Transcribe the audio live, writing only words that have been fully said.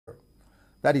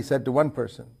That he said to one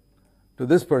person. To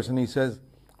this person he says,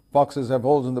 foxes have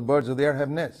holes and the birds of the air have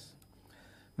nests.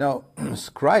 Now,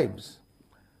 scribes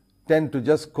tend to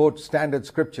just quote standard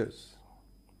scriptures.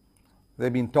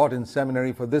 They've been taught in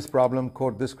seminary, for this problem,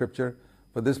 quote this scripture,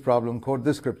 for this problem, quote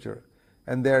this scripture.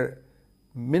 And their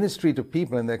ministry to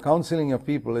people and their counseling of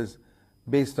people is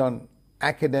based on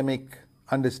academic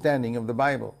understanding of the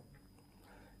Bible.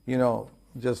 You know,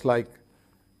 just like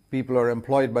people are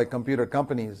employed by computer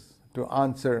companies to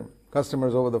answer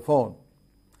customers over the phone.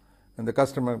 And the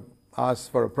customer asks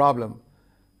for a problem,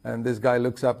 and this guy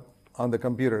looks up on the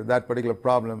computer that particular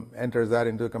problem, enters that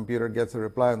into the computer, gets a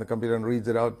reply on the computer, and reads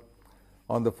it out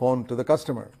on the phone to the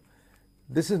customer.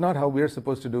 This is not how we're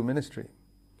supposed to do ministry.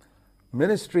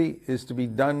 Ministry is to be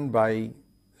done by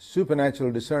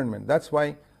supernatural discernment. That's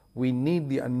why we need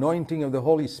the anointing of the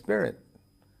Holy Spirit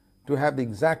to have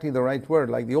exactly the right word.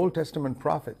 Like the Old Testament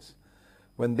prophets,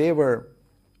 when they were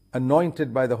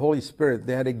anointed by the Holy Spirit,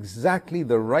 they had exactly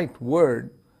the right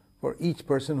word for each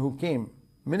person who came.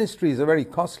 Ministry is a very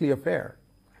costly affair.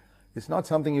 It's not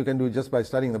something you can do just by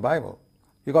studying the Bible.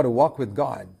 You've got to walk with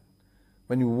God.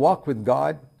 When you walk with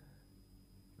God,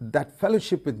 that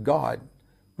fellowship with God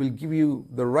will give you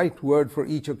the right word for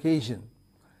each occasion.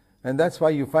 And that's why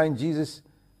you find Jesus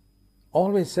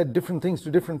always said different things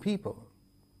to different people.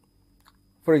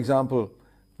 For example,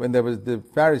 when there was the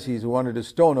Pharisees who wanted to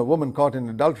stone a woman caught in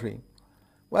adultery,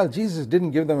 well, Jesus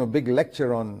didn't give them a big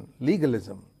lecture on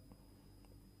legalism.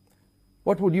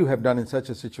 What would you have done in such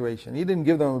a situation? He didn't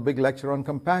give them a big lecture on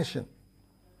compassion.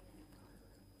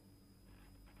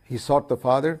 He sought the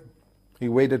Father. He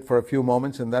waited for a few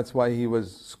moments, and that's why he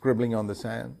was scribbling on the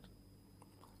sand,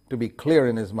 to be clear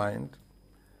in his mind.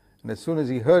 And as soon as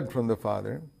he heard from the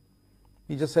Father,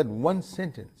 he just said one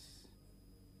sentence.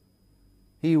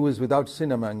 He who is without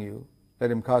sin among you, let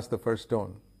him cast the first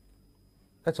stone.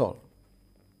 That's all.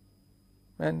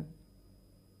 And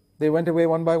they went away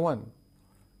one by one.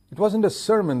 It wasn't a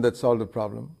sermon that solved the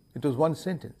problem. It was one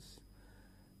sentence.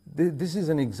 This is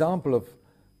an example of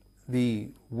the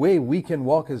way we can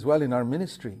walk as well in our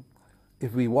ministry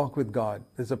if we walk with God.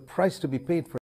 There's a price to be paid for